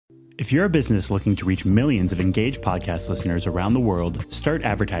If you're a business looking to reach millions of engaged podcast listeners around the world, start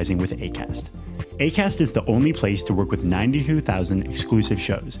advertising with Acast. Acast is the only place to work with 92,000 exclusive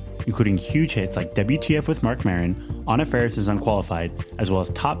shows, including huge hits like WTF with Mark Maron, Anna Faris's Unqualified, as well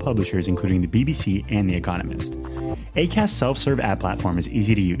as top publishers including the BBC and The Economist. Acast's self-serve ad platform is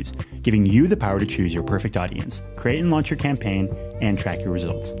easy to use, giving you the power to choose your perfect audience, create and launch your campaign, and track your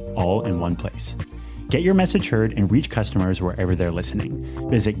results, all in one place. Get your message heard and reach customers wherever they're listening.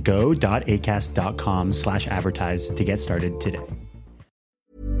 Visit go.acast.com/advertise to get started today.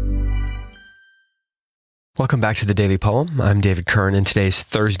 Welcome back to the Daily Poem. I'm David Kern, and today's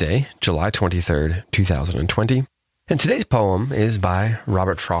Thursday, July 23rd, 2020. And today's poem is by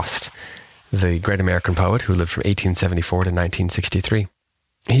Robert Frost, the great American poet who lived from 1874 to 1963.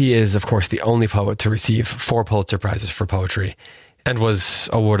 He is, of course, the only poet to receive 4 Pulitzer Prizes for poetry, and was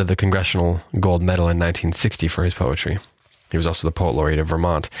awarded the Congressional Gold Medal in 1960 for his poetry. He was also the Poet Laureate of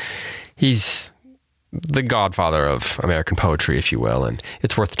Vermont. He's the godfather of American poetry, if you will, and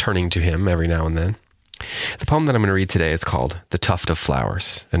it's worth turning to him every now and then. The poem that I'm going to read today is called The Tuft of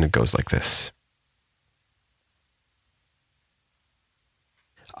Flowers, and it goes like this.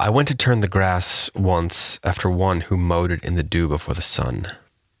 I went to turn the grass once after one who mowed it in the dew before the sun.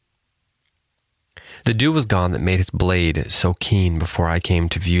 The dew was gone that made its blade so keen before I came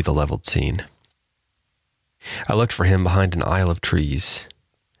to view the leveled scene. I looked for him behind an aisle of trees.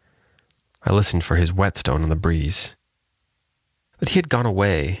 I listened for his whetstone on the breeze. But he had gone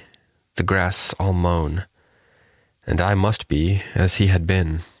away, the grass all mown, and I must be, as he had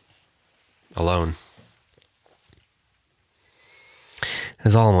been, alone.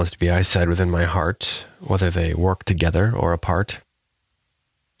 As all must be, I said within my heart, whether they work together or apart.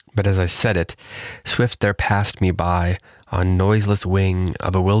 But as I said it, swift there passed me by, on noiseless wing, a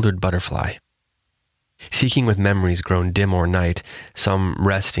bewildered butterfly, seeking with memories grown dim or night, some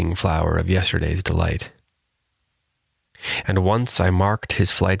resting flower of yesterday's delight. And once I marked his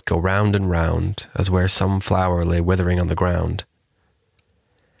flight go round and round, as where some flower lay withering on the ground.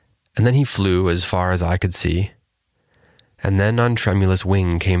 And then he flew as far as I could see, and then on tremulous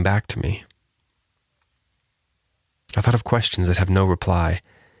wing came back to me. I thought of questions that have no reply,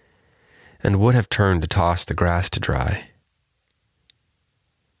 and would have turned to toss the grass to dry.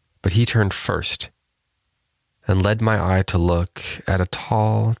 But he turned first, and led my eye to look at a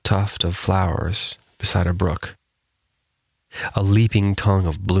tall tuft of flowers beside a brook. A leaping tongue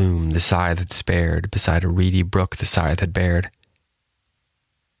of bloom the scythe had spared, beside a reedy brook the scythe had bared.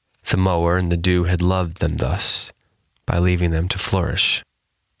 The mower and the dew had loved them thus, by leaving them to flourish.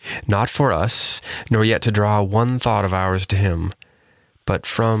 Not for us, nor yet to draw one thought of ours to him, but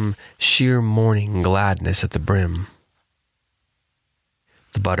from sheer morning gladness at the brim.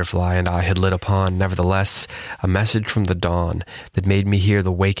 The butterfly and I had lit upon, nevertheless, a message from the dawn that made me hear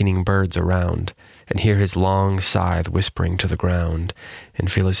the wakening birds around, and hear his long scythe whispering to the ground,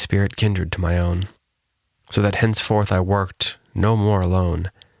 and feel his spirit kindred to my own. So that henceforth I worked no more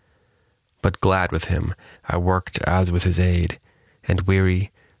alone, but glad with him I worked as with his aid, and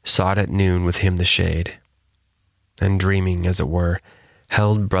weary sought at noon with him the shade, and dreaming, as it were,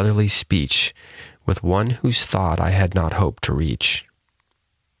 held brotherly speech with one whose thought I had not hoped to reach.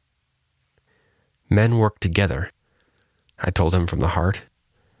 Men work together, I told him from the heart,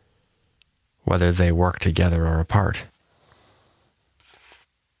 whether they work together or apart.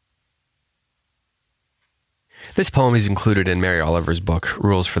 This poem is included in Mary Oliver's book,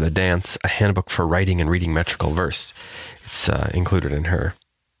 Rules for the Dance, a handbook for writing and reading metrical verse. It's included in her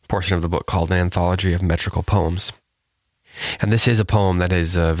portion of the book called An Anthology of Metrical Poems. And this is a poem that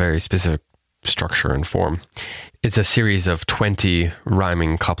is a very specific structure and form. It's a series of 20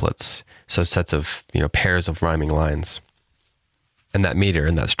 rhyming couplets, so sets of, pairs of rhyming lines. And that meter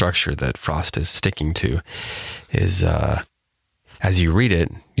and that structure that Frost is sticking to is, as you read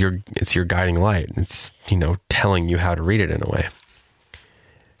it, it's your guiding light. It's, telling you how to read it in a way.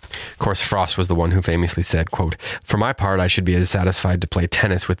 Of course, Frost was the one who famously said, quote, "For my part, I should be as satisfied to play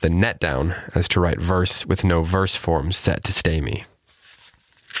tennis with the net down as to write verse with no verse form set to stay me."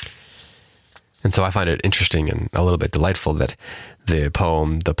 And so I find it interesting and a little bit delightful that the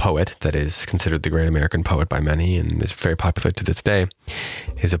poet that is considered the great American poet by many and is very popular to this day,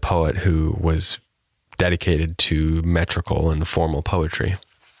 is a poet who was dedicated to metrical and formal poetry.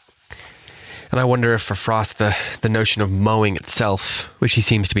 And I wonder if for Frost, the notion of mowing itself, which he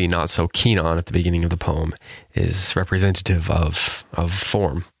seems to be not so keen on at the beginning of the poem, is representative of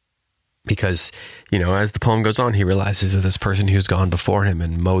form. Because, as the poem goes on, he realizes that this person who's gone before him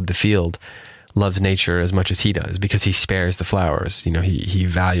and mowed the field loves nature as much as he does, because he spares the flowers. He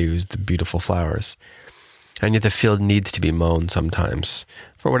values the beautiful flowers. And yet the field needs to be mown sometimes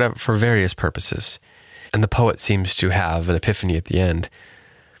for various purposes. And the poet seems to have an epiphany at the end.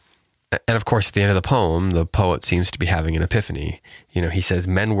 And of course, at the end of the poem, the poet seems to be having an epiphany. He says,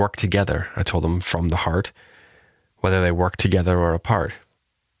 men work together. I told them from the heart, whether they work together or apart.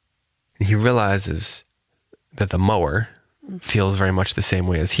 And he realizes that the mower feels very much the same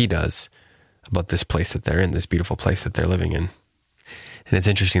way as he does about this place that they're in, this beautiful place that they're living in. And it's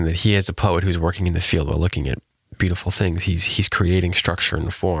interesting that he is a poet who's working in the field while looking at beautiful things. He's creating structure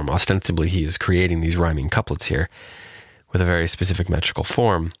and form. Ostensibly, he is creating these rhyming couplets here with a very specific metrical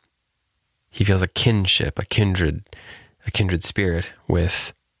form. He feels a kinship, a kindred spirit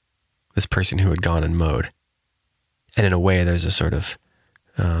with this person who had gone and mowed. And in a way, there's a sort of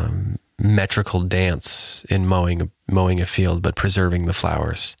metrical dance in mowing a field, but preserving the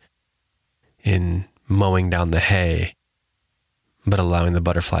flowers, in mowing down the hay, but allowing the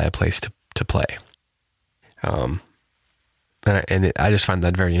butterfly a place to play. I just find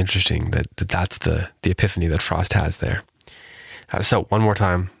that very interesting, that's the epiphany that Frost has there. So one more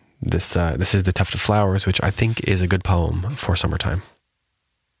time, this is The Tuft of Flowers, which I think is a good poem for summertime.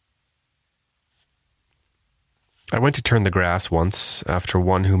 I went to turn the grass once after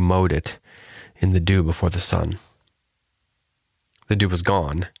one who mowed it in the dew before the sun. The dew was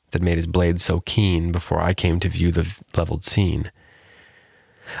gone that made his blade so keen before I came to view the leveled scene.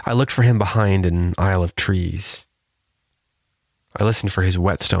 I looked for him behind an aisle of trees. I listened for his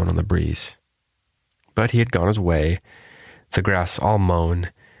whetstone on the breeze. But he had gone his way, the grass all mown,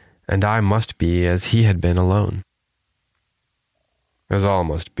 and I must be as he had been alone. As all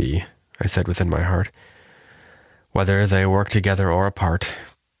must be, I said within my heart, whether they work together or apart.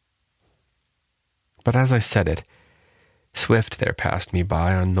 But as I said it, swift there passed me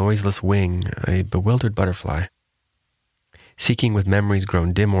by on noiseless wing a bewildered butterfly, seeking with memories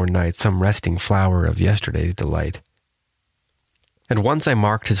grown dim or night some resting flower of yesterday's delight. And once I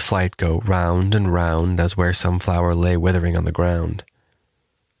marked his flight go round and round as where some flower lay withering on the ground.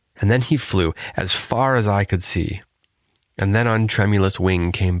 And then he flew as far as I could see, and then on tremulous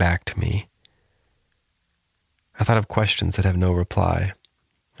wing came back to me. I thought of questions that have no reply,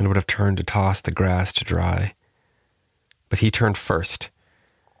 and would have turned to toss the grass to dry. But he turned first,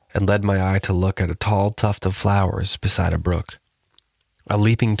 and led my eye to look at a tall tuft of flowers beside a brook. A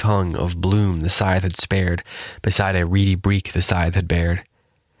leaping tongue of bloom the scythe had spared, beside a reedy breek the scythe had bared.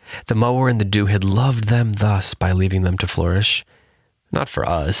 The mower in the dew had loved them thus by leaving them to flourish, not for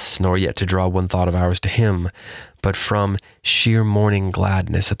us, nor yet to draw one thought of ours to him, but from sheer morning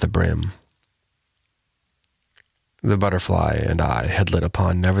gladness at the brim. The butterfly and I had lit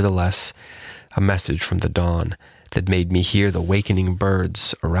upon, nevertheless, a message from the dawn that made me hear the wakening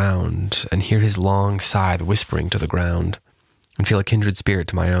birds around, and hear his long scythe whispering to the ground, and feel a kindred spirit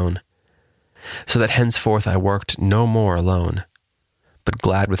to my own. So that henceforth I worked no more alone, but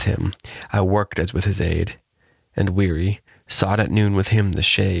glad with him I worked as with his aid, and weary sought at noon with him the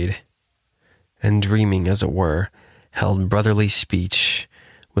shade, and dreaming, as it were, held brotherly speech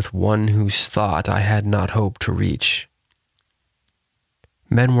with one whose thought I had not hoped to reach.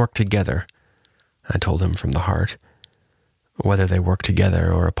 Men work together, I told him from the heart, whether they work together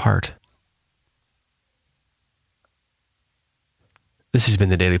or apart. This has been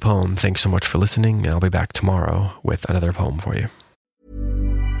the Daily Poem. Thanks so much for listening, and I'll be back tomorrow with another poem for you.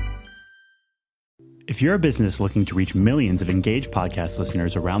 If you're a business looking to reach millions of engaged podcast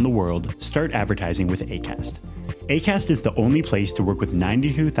listeners around the world, start advertising with Acast. Acast is the only place to work with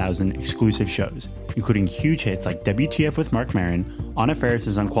 92,000 exclusive shows, including huge hits like WTF with Mark Maron, Anna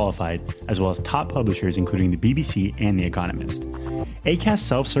Faris's Unqualified, as well as top publishers including the BBC and The Economist. Acast's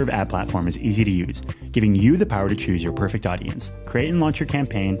self-serve ad platform is easy to use, giving you the power to choose your perfect audience, create and launch your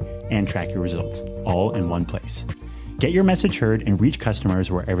campaign, and track your results, all in one place. Get your message heard and reach customers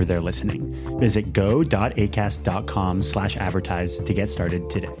wherever they're listening. Visit go.acast.com/advertise to get started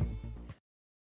today.